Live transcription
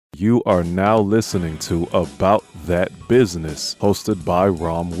You are now listening to About That Business, hosted by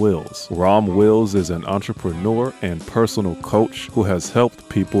Rom Wills. Rom Wills is an entrepreneur and personal coach who has helped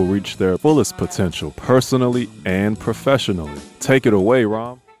people reach their fullest potential personally and professionally. Take it away,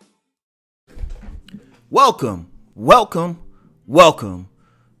 Rom. Welcome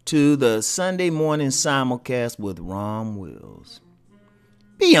to the Sunday morning simulcast with Rom Wills.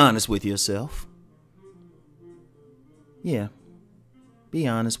 Be honest with yourself. Yeah, be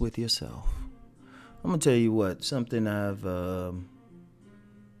honest with yourself. I'm going to tell you what, something I've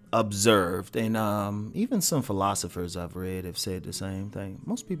observed, and even some philosophers I've read have said the same thing.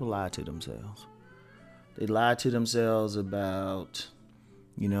 Most people lie to themselves. They lie to themselves about,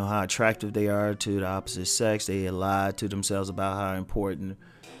 how attractive they are to the opposite sex. They lie to themselves about how important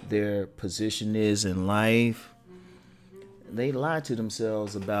their position is in life. They lie to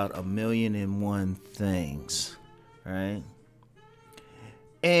themselves about 1,000,001 things. Right?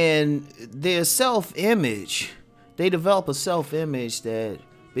 And their self-image, they develop a self-image that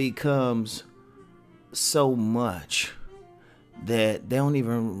becomes so much that they don't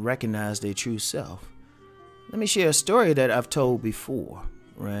even recognize their true self. Let me share a story that I've told before,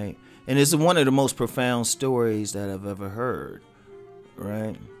 right? And it's one of the most profound stories that I've ever heard,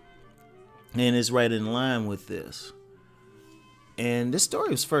 right? And it's right in line with this. And this story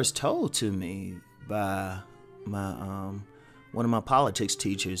was first told to me by one of my politics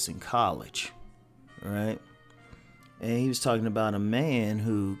teachers in college, right? And he was talking about a man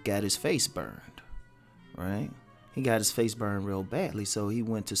who got his face burned, right? He got his face burned real badly, so he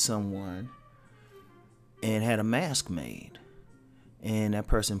went to someone and had a mask made, and that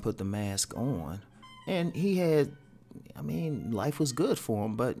person put the mask on, and he had, life was good for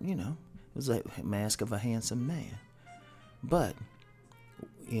him, but it was a mask of a handsome man, but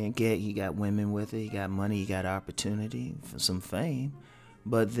he got women with it, he got money, he got opportunity, for some fame.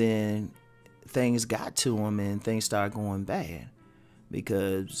 But then things got to him and things started going bad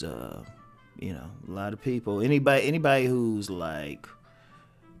because, a lot of people, anybody who's like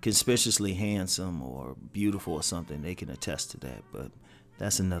conspicuously handsome or beautiful or something, they can attest to that. But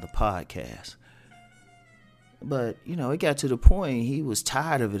that's another podcast. But, it got to the point he was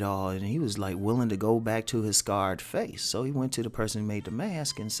tired of it all, and he was like willing to go back to his scarred face. So he went to the person who made the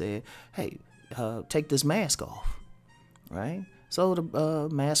mask and said, hey, take this mask off, right? So the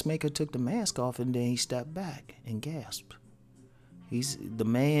mask maker took the mask off, and then he stepped back and gasped. The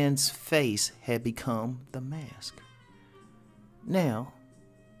man's face had become the mask. Now,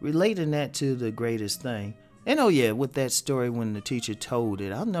 relating that to the greatest thing, and with that story, when the teacher told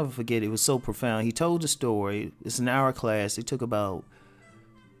it, I'll never forget it. It was so profound. He told the story. It's an hour class. It took about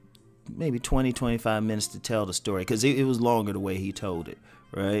maybe 20, 25 minutes to tell the story because it was longer the way he told it,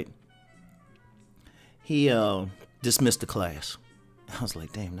 right? He dismissed the class. I was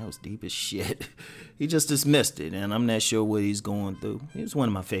like, damn, that was deep as shit. He just dismissed it, and I'm not sure what he's going through. He was one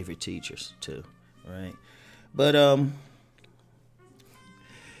of my favorite teachers, too, right? But,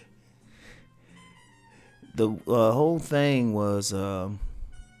 the whole thing was,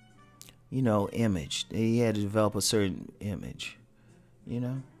 image. He had to develop a certain image,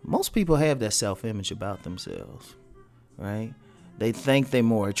 Most people have that self-image about themselves, right? They think they're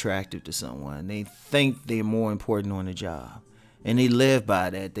more attractive to someone. They think they're more important on the job. And they live by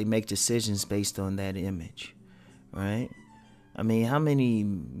that. They make decisions based on that image, right? How many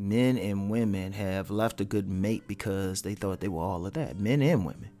men and women have left a good mate because they thought they were all of that? Men and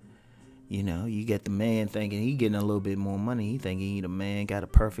women. You get the man thinking he getting a little bit more money. He thinking the man got a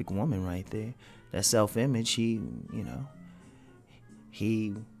perfect woman right there. That self-image, he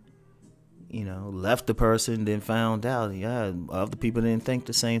left the person, then found out, other people didn't think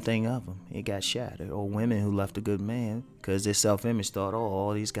the same thing of him. It got shattered. Or women who left a good man because their self-image thought,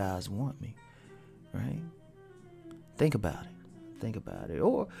 all these guys want me, right? Think about it.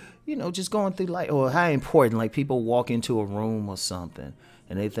 Or, just going through life, or how important, like people walk into a room or something,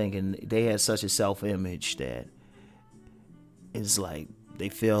 and they thinking they had such a self-image that it's like they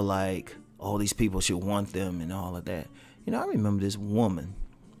feel like all these people should want them and all of that. I remember this woman,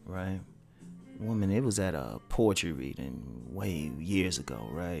 right? It was at a poetry reading way years ago,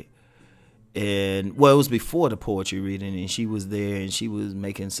 right? And, it was before the poetry reading, and she was there, and she was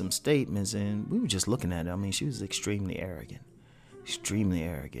making some statements, and we were just looking at her. She was extremely arrogant.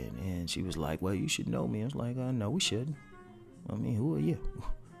 And she was like, well, you should know me. I was like, no, we shouldn't. Who are you?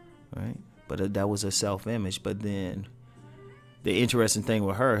 Right? But that was her self-image. But then the interesting thing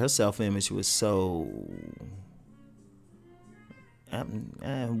with her self-image was so,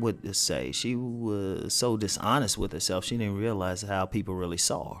 what to say, she was so dishonest with herself, she didn't realize how people really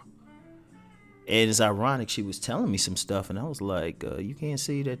saw her. And it's ironic, she was telling me some stuff, and I was like, you can't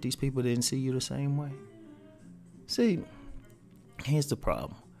see that these people didn't see you the same way? See, here's the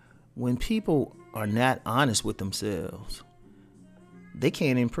problem. When people are not honest with themselves, they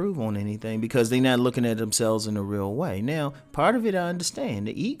can't improve on anything because they're not looking at themselves in a real way. Now, part of it I understand.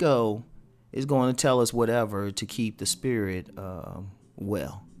 The ego is going to tell us whatever to keep the spirit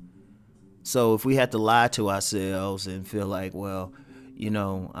well. So if we have to lie to ourselves and feel like, well,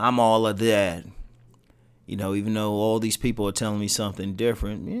 I'm all of that, even though all these people are telling me something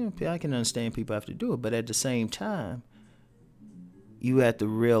different, I can understand people have to do it. But at the same time, you have to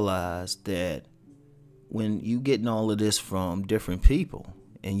realize that when you getting all of this from different people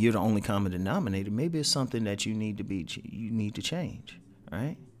and you're the only common denominator, maybe it's something that you need to change,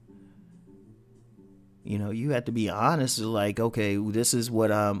 right? You have to be honest, like, okay, this is who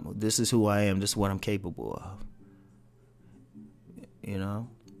I am, this is what I'm capable of.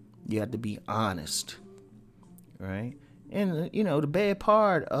 You have to be honest, right? And, the bad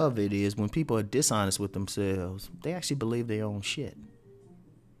part of it is when people are dishonest with themselves, they actually believe their own shit.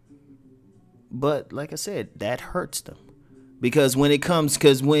 But like I said, that hurts them. Because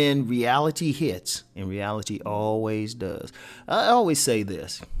when reality hits, and reality always does, I always say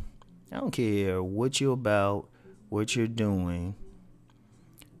this. I don't care what you're about, what you're doing.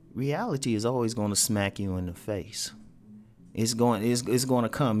 Reality is always going to smack you in the face. It's going to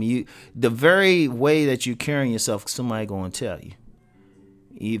come. The very way that you're carrying yourself, somebody going to tell you.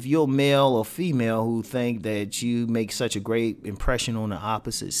 If you're male or female who think that you make such a great impression on the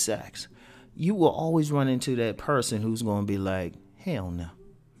opposite sex, you will always run into that person who's going to be like, hell no.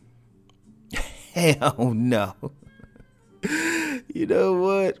 Hell no. You know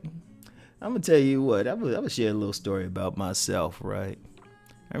what? I'm going to tell you what. I'm going to share a little story about myself, right?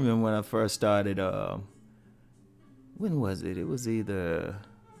 I remember when I first started, when was it? It was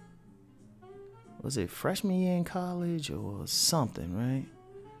it freshman year in college or something, right?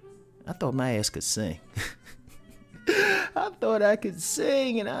 I thought my ass could sing. I thought I could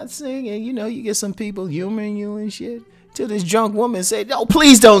sing, and I'd sing, and you get some people humoring you and shit. Till this drunk woman said, "No,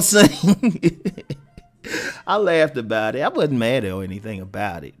 please don't sing." I laughed about it. I wasn't mad or anything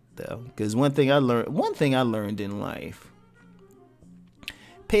about it though, because one thing I learned in life: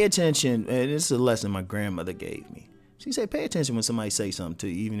 pay attention. And this is a lesson my grandmother gave me. She said, "Pay attention when somebody say something to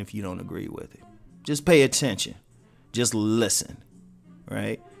you, even if you don't agree with it. Just pay attention. Just listen."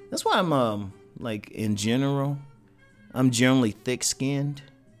 Right? That's why I'm in general. I'm generally thick-skinned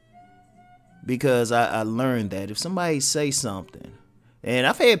because I learned that if somebody say something, and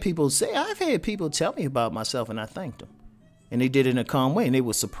I've had people tell me about myself, and I thanked them, and they did it in a calm way, and they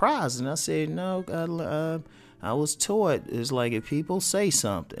were surprised, and I said, no, I was taught, it's like if people say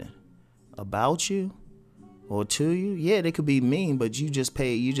something about you or to you, yeah, they could be mean, but you just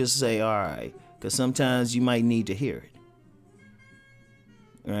say, all right, because sometimes you might need to hear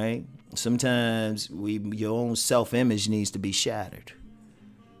it, right? Sometimes your own self-image needs to be shattered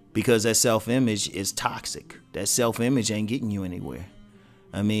because that self-image is toxic. That self-image ain't getting you anywhere.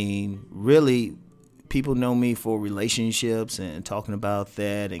 I mean, really, people know me for relationships and talking about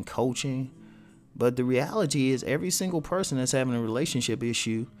that and coaching. But the reality is every single person that's having a relationship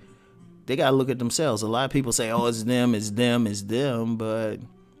issue, they got to look at themselves. A lot of people say, oh, it's them, it's them, it's them. But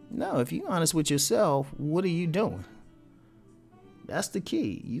no, if you're honest with yourself, what are you doing? That's the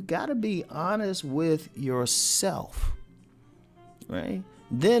key. You got to be honest with yourself, right?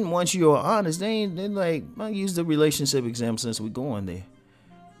 Then once you're honest, then like, I'll use the relationship example since we're going there.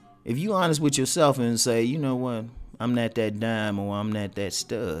 If you're honest with yourself and say, you know what, I'm not that dime or I'm not that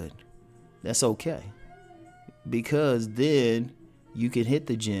stud, that's okay. Because then you can hit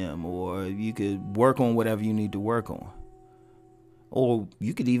the gym or you could work on whatever you need to work on. Or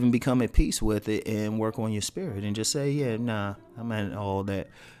you could even become at peace with it and work on your spirit and just say, yeah, nah, I'm not all that,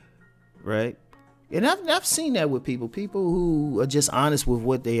 right? And I've seen that with people who are just honest with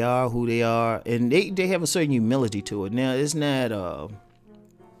what they are, who they are, and they have a certain humility to it. Now, it's not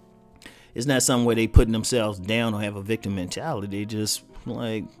something where they putting themselves down or have a victim mentality. They just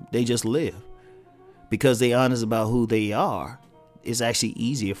live. Because they honest about who they are, it's actually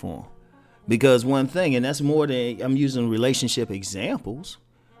easier for them. Because one thing, and that's more than, I'm using relationship examples,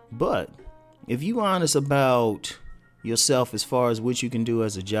 but if you're honest about yourself as far as what you can do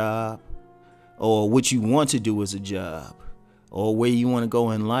as a job, or what you want to do as a job, or where you want to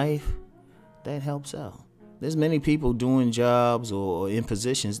go in life, that helps out. There's many people doing jobs or in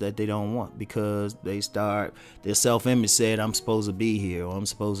positions that they don't want because their self-image said, I'm supposed to be here or I'm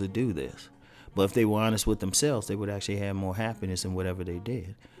supposed to do this. But if they were honest with themselves, they would actually have more happiness in whatever they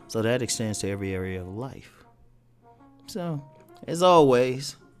did. So that extends to every area of life. So, as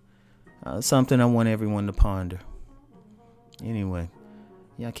always, Something I want everyone to ponder. Anyway,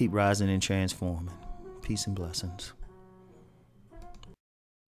 y'all keep rising and transforming. Peace and blessings.